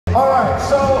Alright,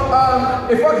 so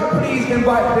if I could please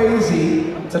invite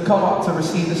Daisy to come up to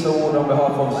receive this award on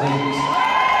behalf of Zines.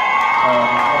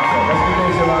 Let's give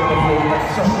Daisy a round of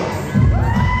applause.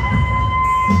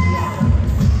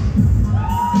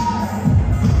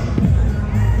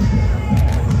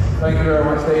 Thank you very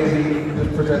much, Daisy,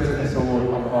 just presenting this award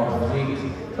on behalf of Zines.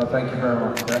 So thank you very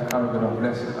much. Have a good one.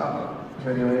 Bless you.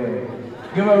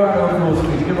 Give her a round of applause,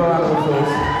 please. Give her a round of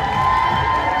applause.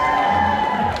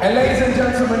 And ladies and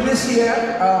gentlemen, this year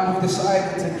we've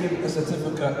decided to give a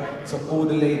certificate to all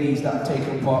the ladies that have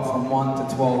taken part from 1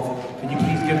 to 12. Can you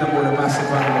please give them all a massive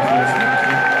round of applause?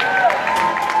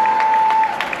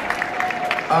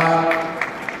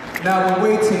 Now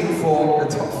we're waiting for the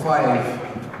top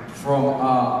 5 from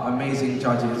our amazing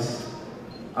judges.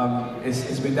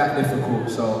 It's been that difficult,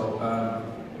 so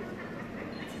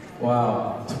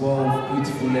wow, 12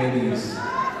 beautiful ladies.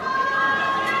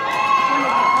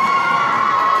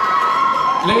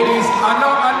 Ladies, I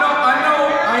know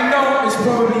it's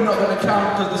probably not going to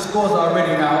count because the scores are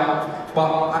already now,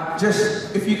 but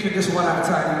just, if you could just one at a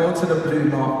time, go to the blue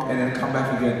mark and then come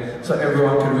back again so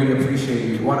everyone can really appreciate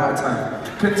you. One at a time.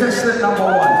 Contestant number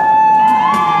 1.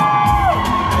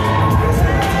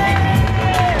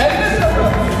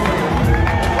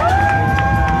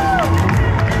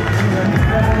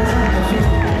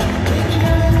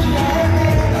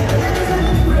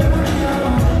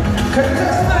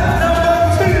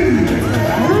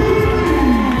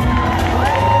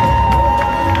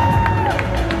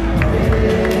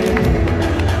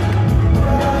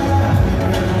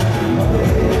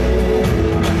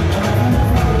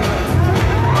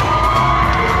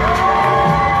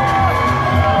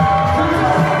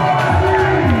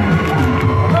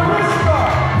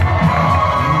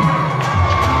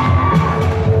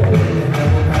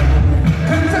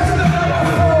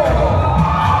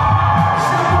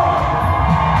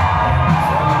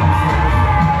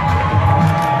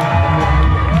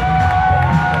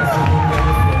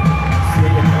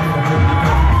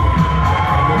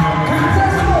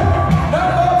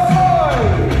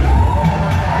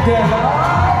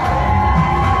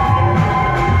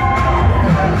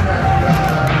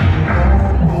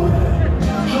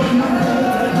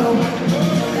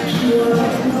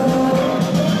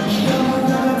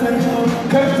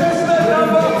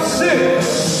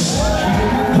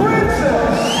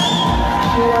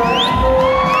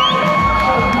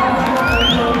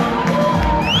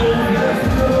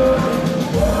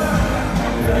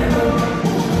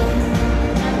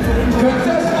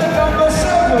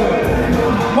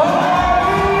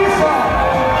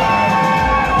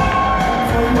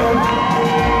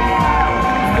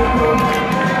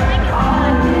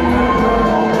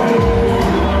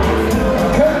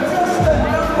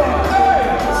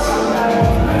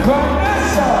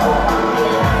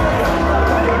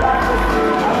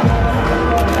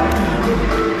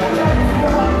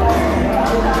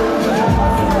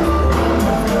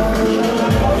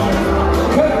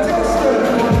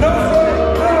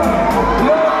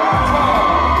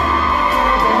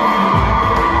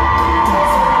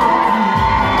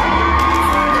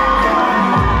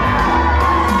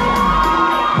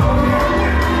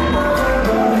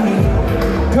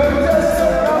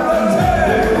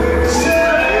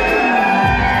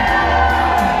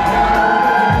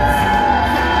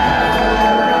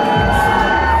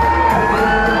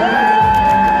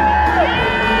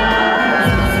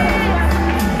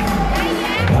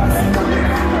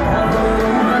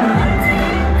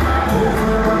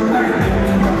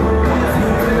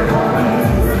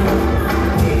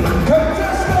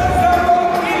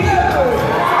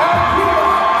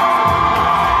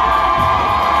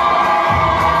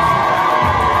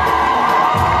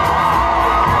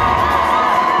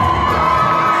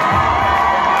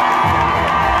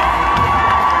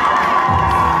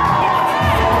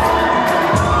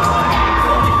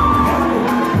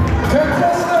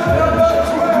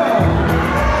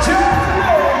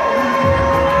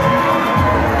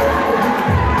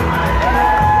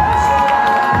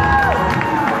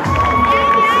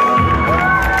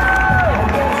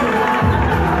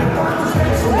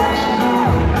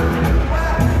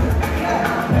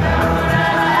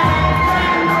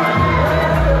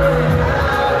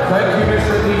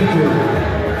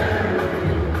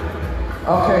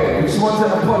 Okay, we just want to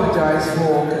apologize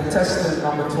for contestant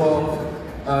number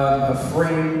 12. Her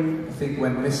frame, I think,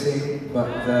 went missing, but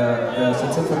the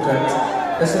certificate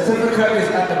is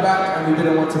at the back, and we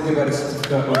didn't want to give her the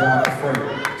certificate without the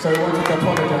frame. So we wanted to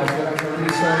apologize for that. So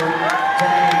really sorry.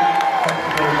 Thank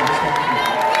you very much. Thank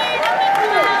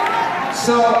you.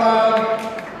 So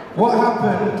what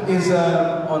happened is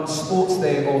on Sports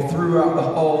Day, or throughout the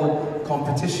whole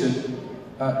competition,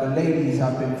 the ladies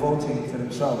have been voting for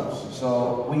themselves.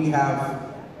 So we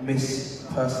have Miss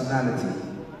Personality,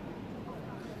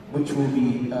 which will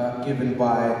be given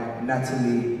by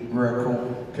Natalie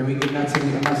Rarecon. Can we give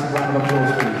Natalie a massive round of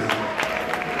applause, please?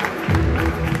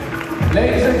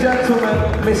 Ladies and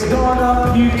gentlemen, Miss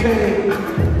Ghana UK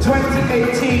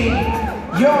 2018,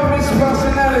 your Miss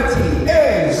Personality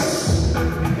is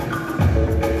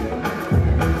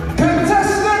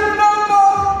contestant number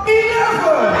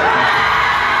 11.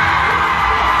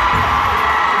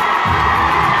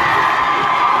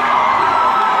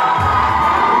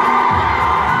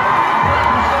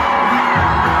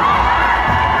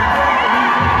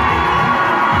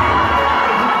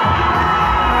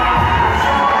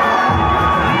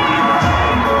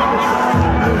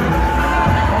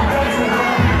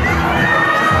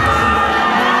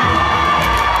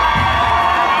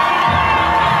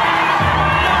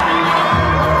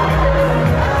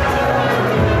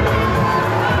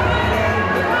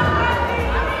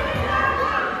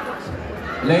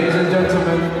 Ladies and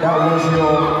gentlemen, that was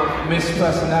your Miss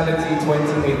Personality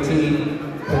 2018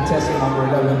 contestant number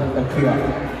 11, Akua.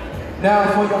 Now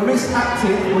for your Miss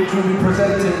Active, which will be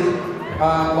presented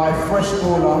by Fresh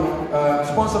Baller,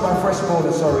 sponsored by Fresh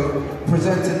Baller, sorry,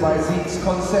 presented by Zeke's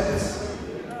Concepts.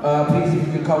 Please, if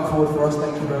you can come forward for us,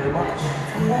 thank you very much.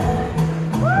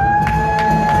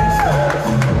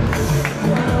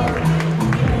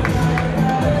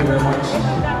 Thank you very much.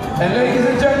 And ladies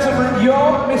and gentlemen,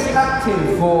 your Miss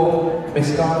Active for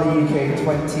Miss Ghana UK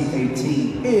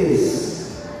 2018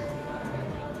 is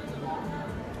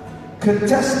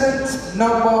contestant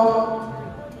number,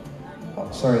 oh,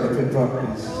 sorry, the pin drop,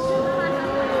 please.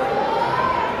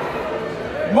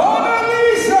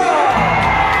 Monaliza!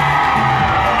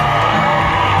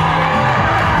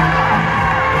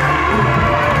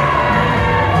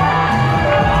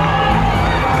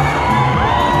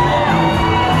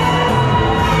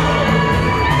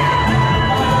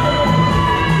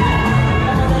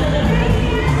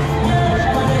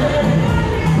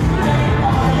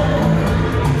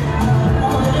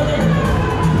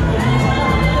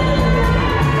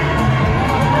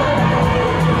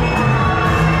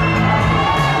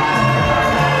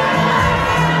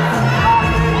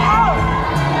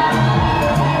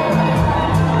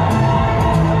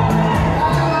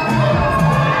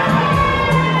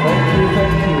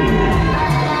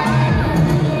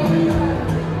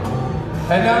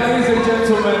 And now, ladies and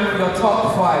gentlemen, your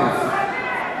top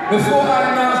 5. Before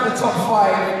I announce the top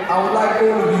 5, I would like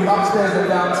all of you upstairs and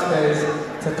downstairs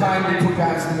to kindly put your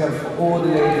hands together for all the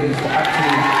ladies for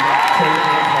actually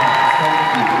taking part. Thank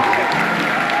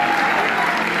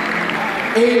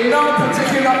you. In no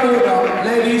particular order,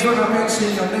 ladies, when I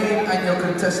mention your name and your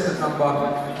contestant number,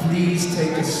 please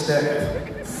take a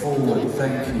step forward.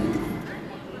 Thank you.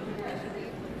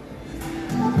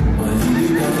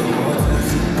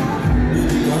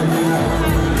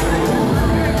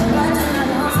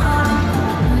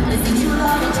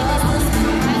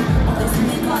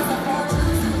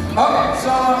 Okay,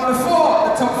 so before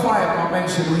the top 5 I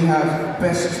mentioned, we have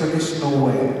best traditional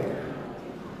wear.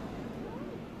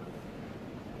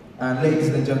 And ladies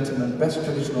and gentlemen, best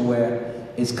traditional wear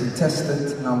is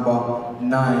contestant number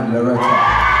 9,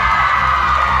 Loretta.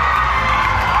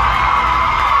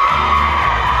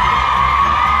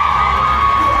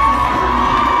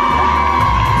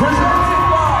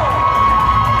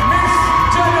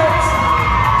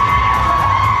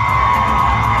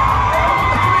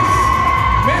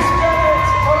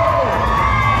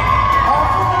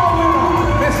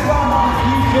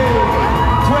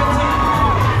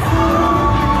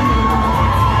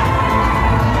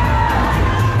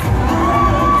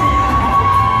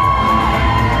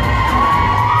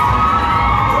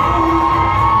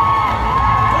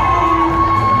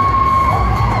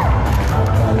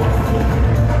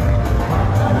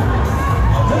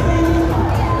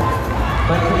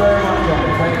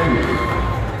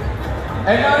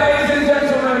 And now, ladies and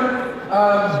gentlemen,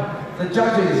 the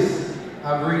judges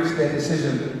have reached their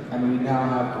decision, and we now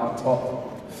have our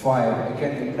top 5.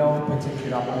 Again, in no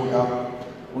particular order,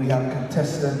 we have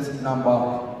contestant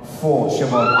number 4,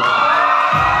 Siobhan.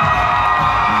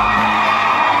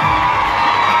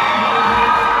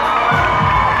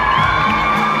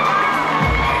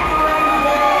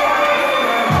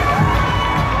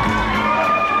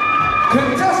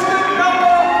 Contestant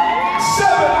number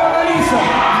 7, Monaliza.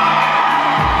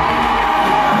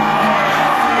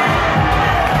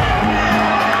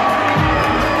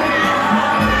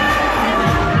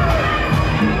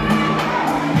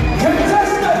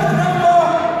 Contestant number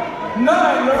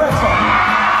 9, Loretta.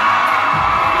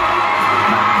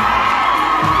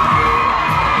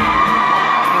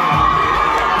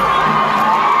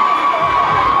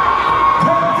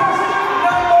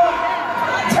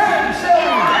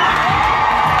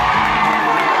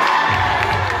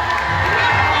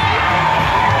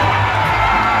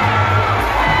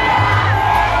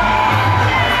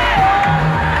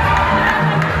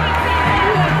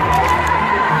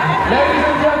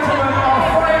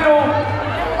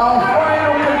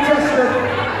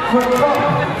 for top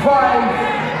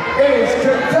 5 is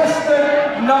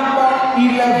contestant number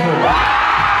 11.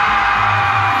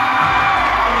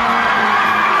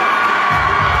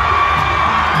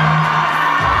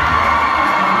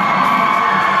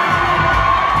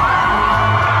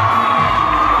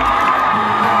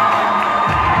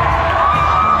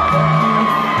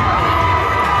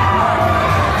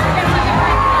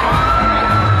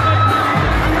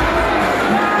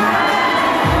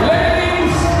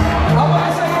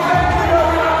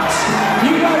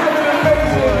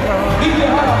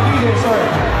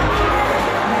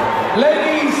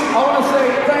 Ladies, I want to say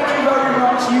thank you very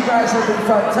much. You guys have been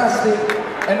fantastic.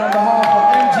 And on behalf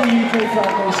of MG UK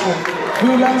Foundation, we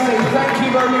would like to say thank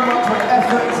you very much for the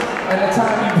effort and the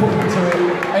time you put into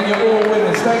it. And you're all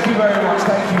winners. Thank you very much.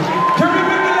 Thank you. Can we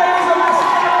give the ladies a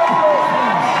massive round of applause,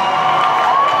 please?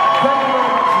 Thank you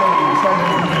very much, ladies. Thank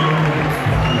you.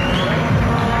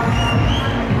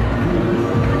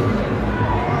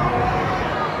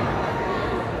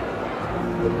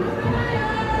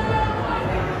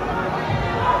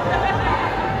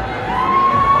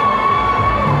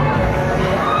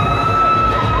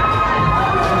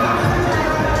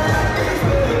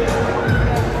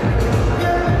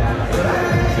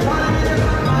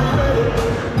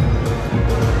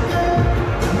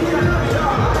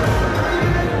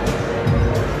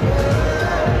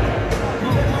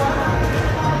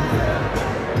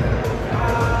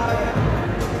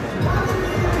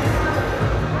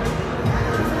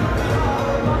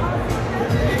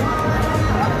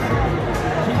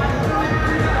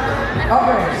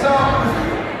 Okay, so,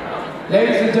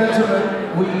 ladies and gentlemen,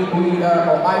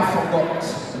 I forgot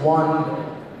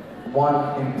one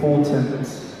important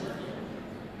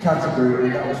category,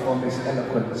 and that was for Miss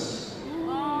Eloquence.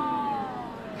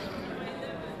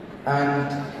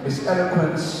 And Miss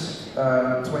Eloquence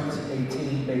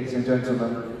 2018, ladies and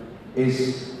gentlemen,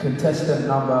 is contestant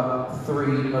number 3,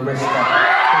 Mariska.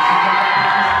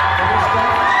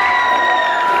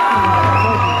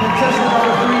 Contestant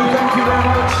number 3, thank you very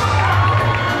much.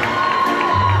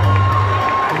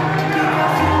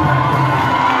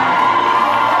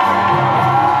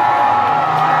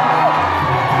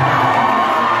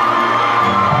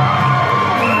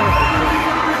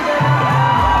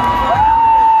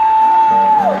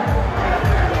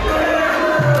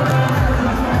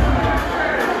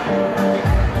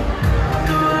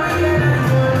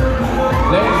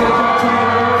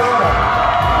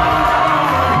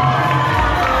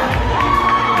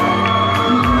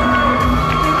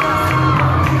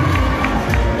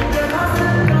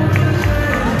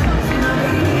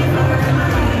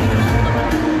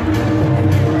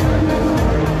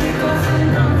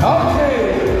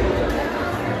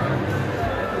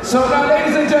 So now,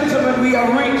 ladies and gentlemen, we have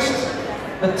reached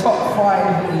the top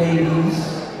 5 ladies.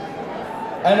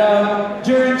 And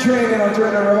during training or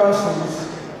during the rehearsals,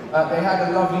 they had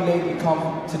a lovely lady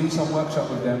come to do some workshop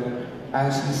with them,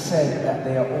 and she said that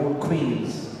they are all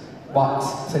queens, but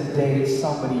today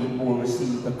somebody will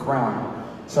receive the crown.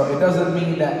 So it doesn't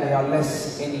mean that they are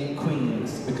less any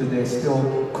queens, because they're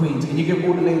still queens. Can you give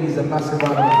all the ladies a massive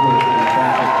round of applause?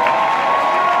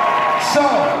 So,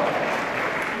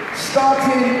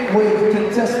 starting with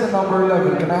contestant number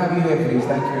 11, can I have you here, please?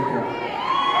 Thank you.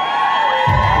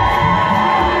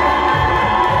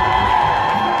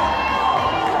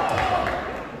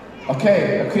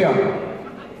 Okay, Akua.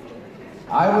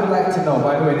 I would like to know,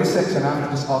 by the way, this section I have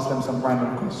to just ask them some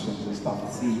random questions and stuff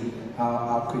to see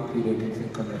how quickly they can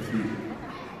think on their feet.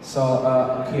 So,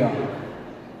 Akua,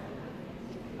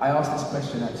 I asked this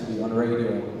question actually on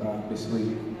radio this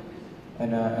week.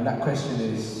 And that question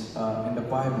is, in the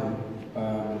Bible,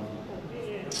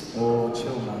 oh,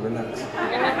 chill man, relax.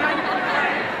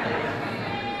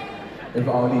 If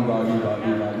I'll leave.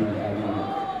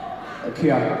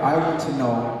 Akua, I want to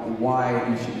know why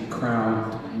you should be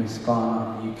crowned Miss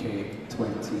Ghana UK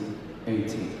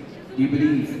 2018. Do you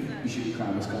believe you should be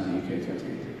crowned Miss Ghana UK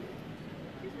 2018?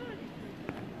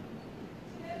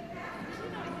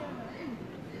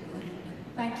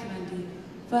 Thank you, Andy.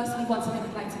 Firstly, once again,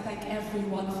 I'd like to thank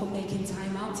everyone for making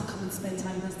time out to come and spend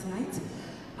time with us tonight.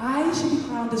 I should be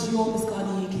crowned as your Miss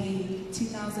Ghana UK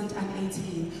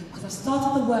 2018 because I've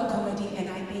started the work already and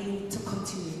I aim to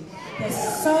continue. There's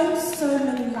so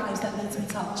many lives that need to be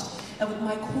touched, and with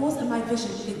my cause and my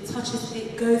vision, it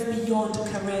goes beyond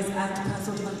careers and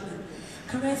personal development.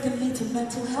 Careers can lead to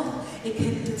mental health, it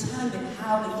can determine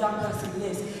how a young person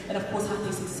lives, and of course how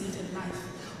they succeed in life.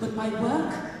 With my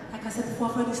work, like I said before,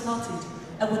 I've already started.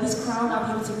 And with this crown, I'll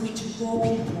be able to reach more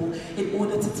people in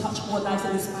order to touch more lives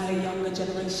and inspire a younger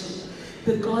generation.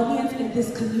 The Ghanaians in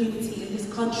this community, in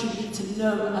this country, need to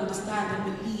know and understand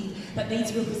and believe that they need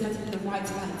to be represented in the right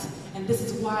light. And this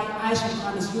is why I should be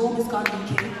crowned as your Miss Ghana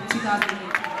UK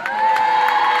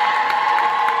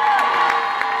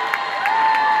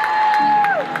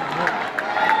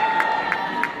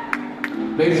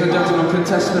 2018. Ladies and gentlemen,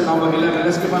 contestant number 11.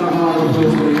 Let's give another round of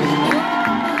applause, please.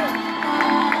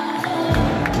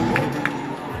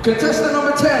 Contestant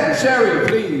number 10, Sherrie,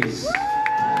 please.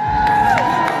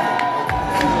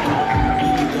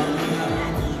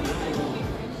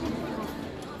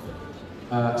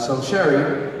 So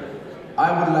Sherrie,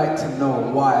 I would like to know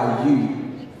why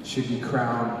you should be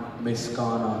crowned Miss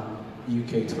Ghana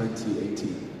UK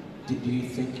 2018. Do you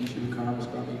think you should be crowned Miss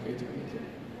Ghana UK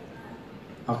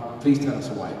 2018? Please tell us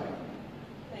why.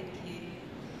 Thank you.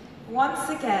 Once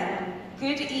again,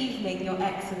 good evening, Your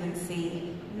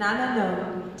Excellency, Nana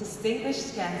Nom,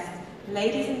 distinguished guests,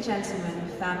 ladies and gentlemen,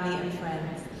 family and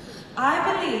friends. I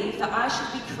believe that I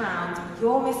should be crowned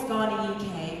your Miss Ghana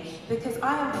UK because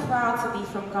I am proud to be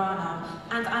from Ghana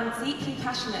and I'm deeply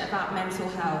passionate about mental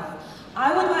health.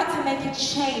 I would like to make a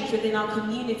change within our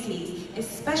communities,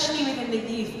 especially within the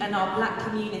youth and our black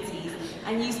communities,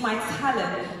 and use my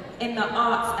talent in the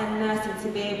arts and nursing to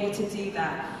be able to do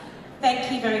that.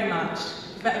 Thank you very much.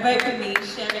 Vote for me,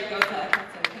 Sherrie, Gaulder,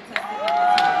 Akoto.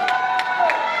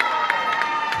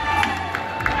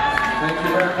 Thank you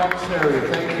very much, Sherrie.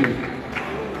 Thank you.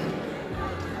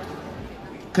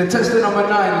 Contestant number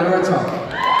 9, Loretta.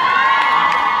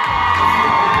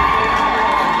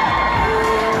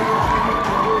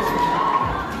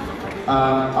 I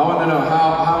want to know,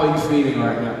 how are you feeling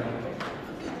right now?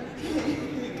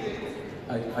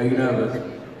 Are you nervous?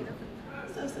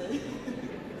 So sad.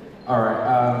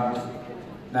 Alright,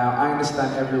 now I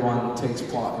understand everyone takes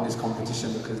part in this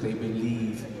competition because they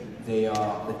believe they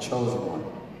are the chosen one.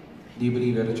 Do you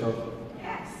believe you're the chosen?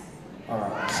 Yes.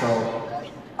 Alright, so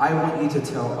I want you to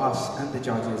tell us and the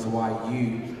judges why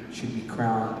you should be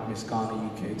crowned Miss Ghana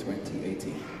UK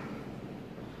 2018.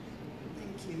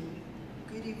 Thank you.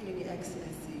 Good evening, Your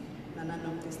Excellency, Nana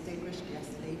Nom, distinguished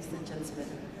guests, ladies and gentlemen.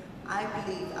 I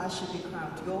believe I should be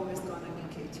crowned your Miss Ghana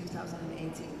UK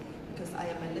 2018 because I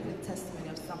am a living testimony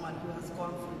of someone who has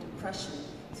gone through depression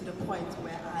to the point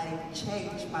where I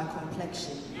changed my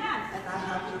complexion. Yes. And I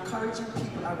have encouraging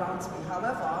people around me.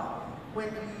 However, when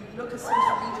you look at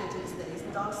social media these days,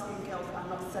 dark-skinned girls are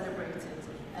not celebrated.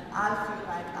 And I feel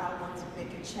like I want to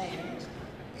make a change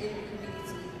in the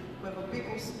community, whether big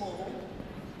or small.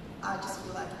 I just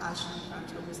feel like I should be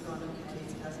crowned your Miss Ghana UK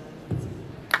 2018.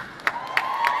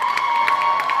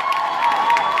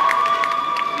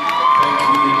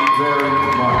 Very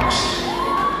much.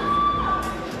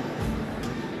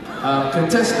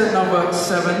 Contestant number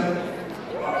 7,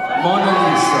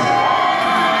 Monaliza.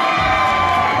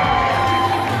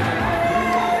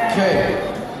 Okay,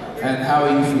 and how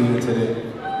are you feeling today?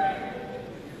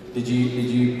 Did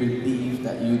you believe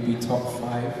that you'd be top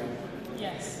 5?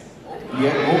 Yes.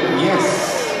 Yeah. Oh, yes.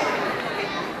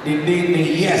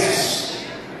 Indeed, yes.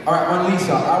 All right,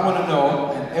 Monaliza, I want to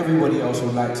know, and everybody else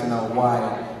would like to know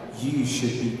why you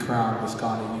should be crowned Miss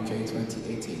Ghana UK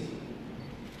 2018.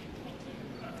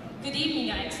 Good evening,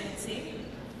 Your Excellency,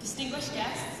 distinguished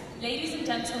guests, ladies and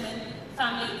gentlemen,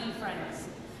 family and friends.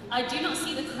 I do not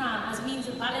see the crown as means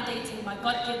of validating my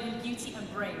God-given beauty and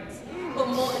brains, but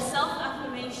more a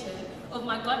self-affirmation of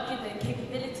my God-given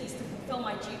capabilities to fulfill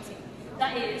my duty.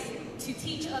 That is, to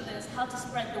teach others how to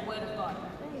spread the word of God.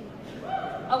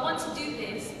 I want to do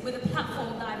this with a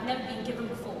platform that I've never been given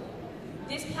before.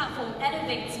 This platform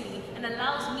elevates me and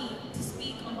allows me to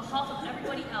speak on behalf of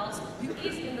everybody else who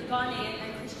is in the Ghanaian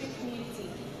and Christian community,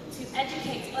 to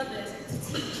educate others, to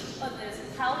teach others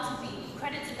how to be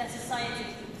credit to their society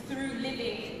through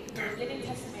living the living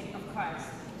testimony of Christ.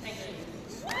 Thank you.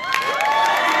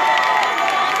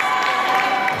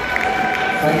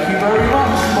 Thank you very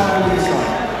much, Monaliza.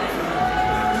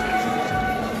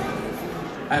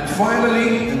 And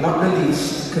finally, and not the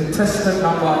least, contestant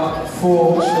number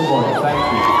 4, Siobhan. Thank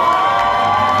you.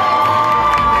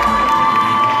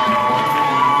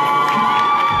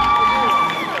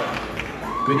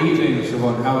 Good evening,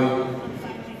 Siobhan. How are you?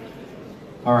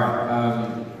 All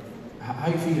right. How are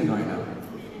you feeling right now?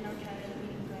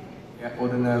 Yeah, all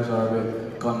the nerves are a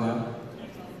bit gone now.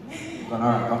 Gone. All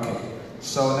right. Okay.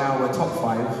 So now we're top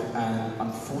 5, and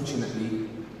unfortunately,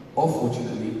 or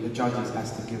fortunately, the judges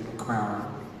has to give a crown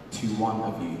to one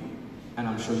of you, and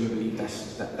I'm sure you believe that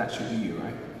should be you,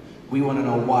 right? We want to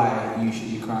know why you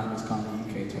should be crowned Miss Ghana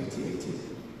UK 2018.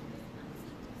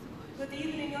 Good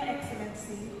evening, Your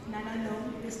Excellency, Nana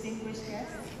Nom, distinguished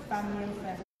guests, family and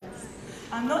friends.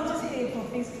 I'm not just here for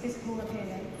physical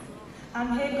appearance.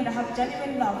 I'm here because I have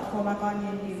genuine love for my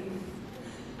Ghanaian youth.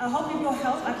 I hope with your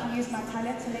help I can use my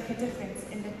talent to make a difference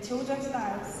in the children's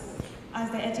lives as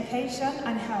their education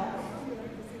and health.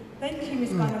 Thank you, Ms.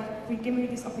 Ghana, for giving me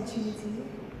this opportunity.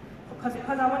 Because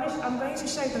I'm going to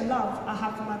show the love I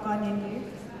have for my Ghanaian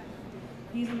youth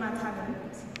using my talent.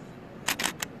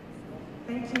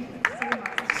 Thank you so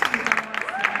much.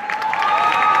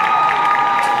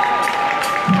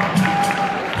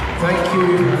 Thank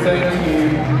you, thank you,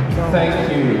 thank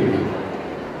you.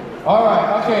 All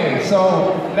right, okay,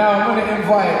 so now I'm going to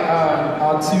invite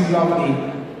our two lovely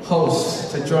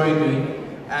hosts to join me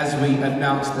as we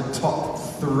announce the top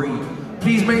 3.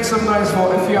 Please make some noise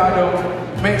for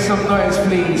Efiado. Make some noise,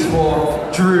 please,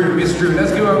 for Drew, Miss Drew.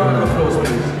 Let's give her a round of applause,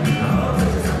 please.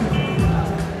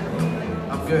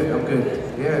 I'm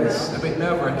good. Yeah, it's a bit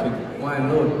nerve-wracking. My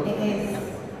lord. It is.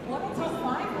 What a top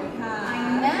 5 we have. I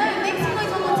know. Make some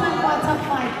noise one more time for our top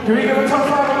 5. Can we give a top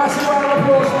 5 a massive round of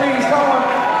applause, please? Come on.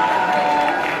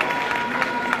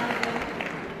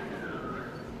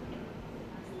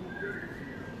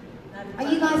 Are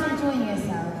you guys enjoying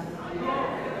yourself?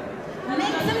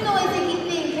 Make some noise if you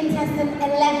think contestant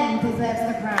 11 deserves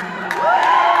the crown.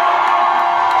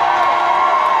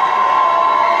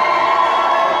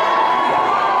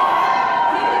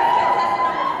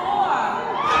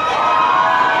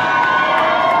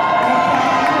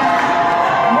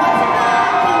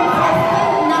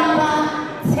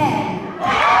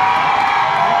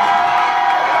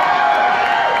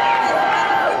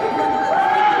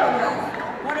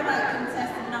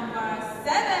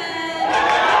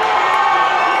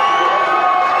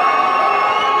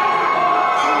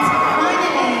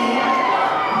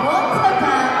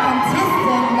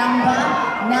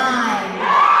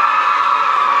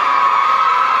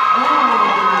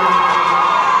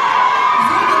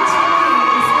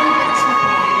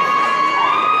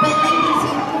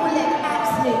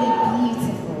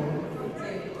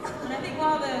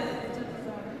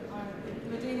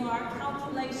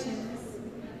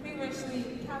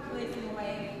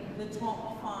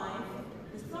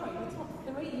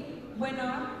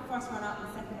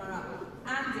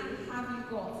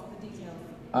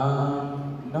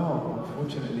 No,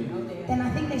 unfortunately. Then I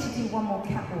think they should do one more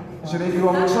catwalk. Should they do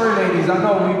one more? Sorry, ladies, I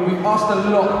know we asked a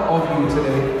lot of you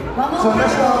today. So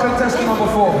let's go contestant number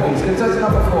 4, please. Contestant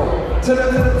number 4. To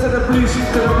the blue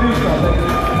star,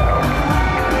 ladies.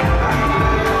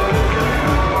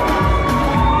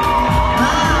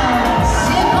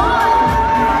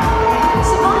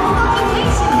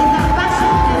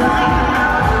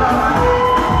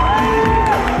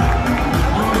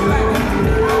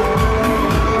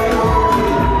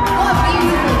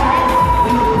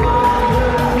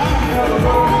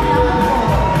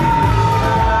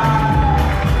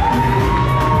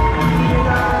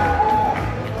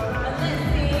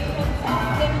 And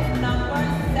let's see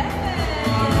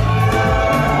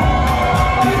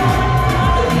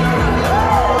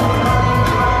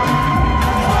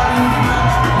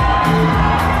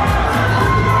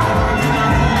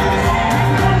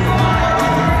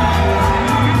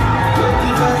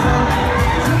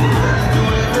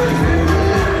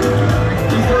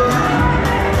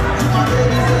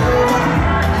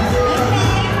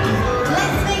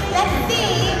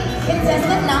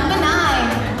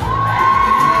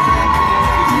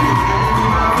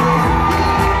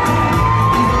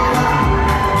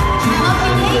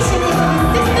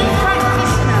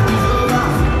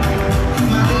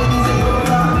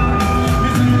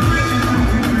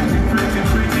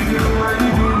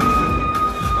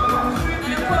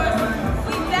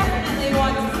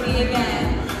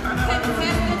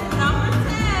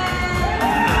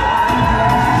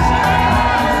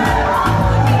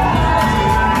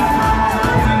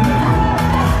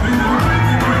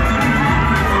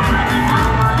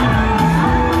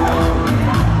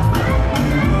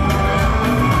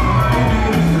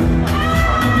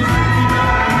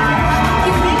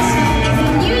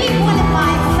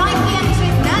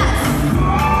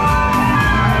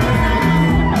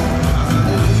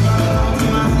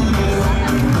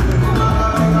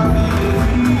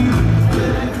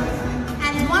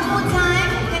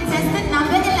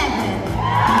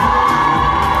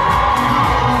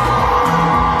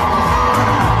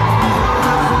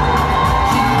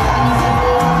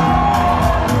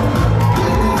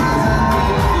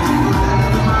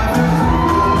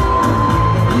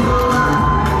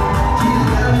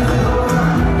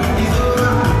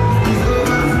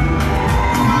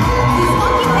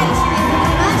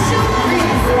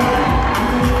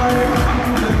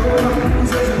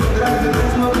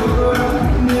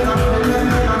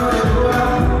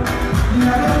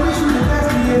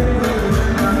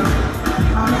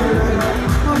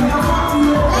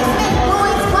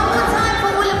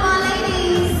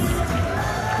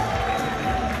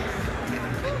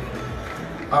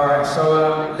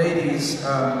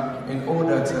in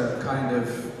order to kind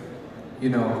of, you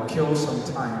know, kill some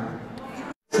time.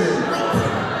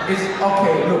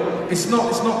 Okay, look, it's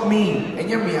not me, and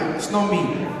hear me out, it's not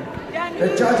me.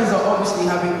 The judges are obviously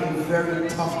having a very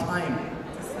tough time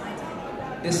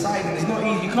deciding. It's not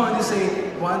easy. You can't just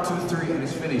say 1, 2, 3 and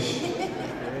it's finished.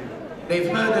 They've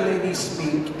heard the ladies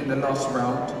speak in the last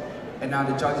round, and now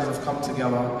the judges have come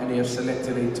together and they have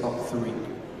selected a top 3.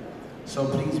 So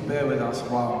please bear with us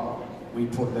while we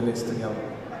put the list together.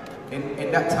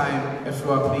 In that time, if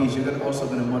you are pleased, you're also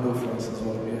going to model for us as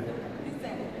well, yeah?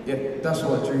 Yeah, that's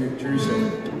what Drew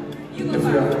said. You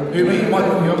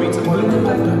want me to model?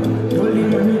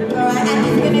 Alright, I'm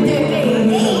just gonna do it.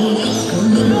 Hey.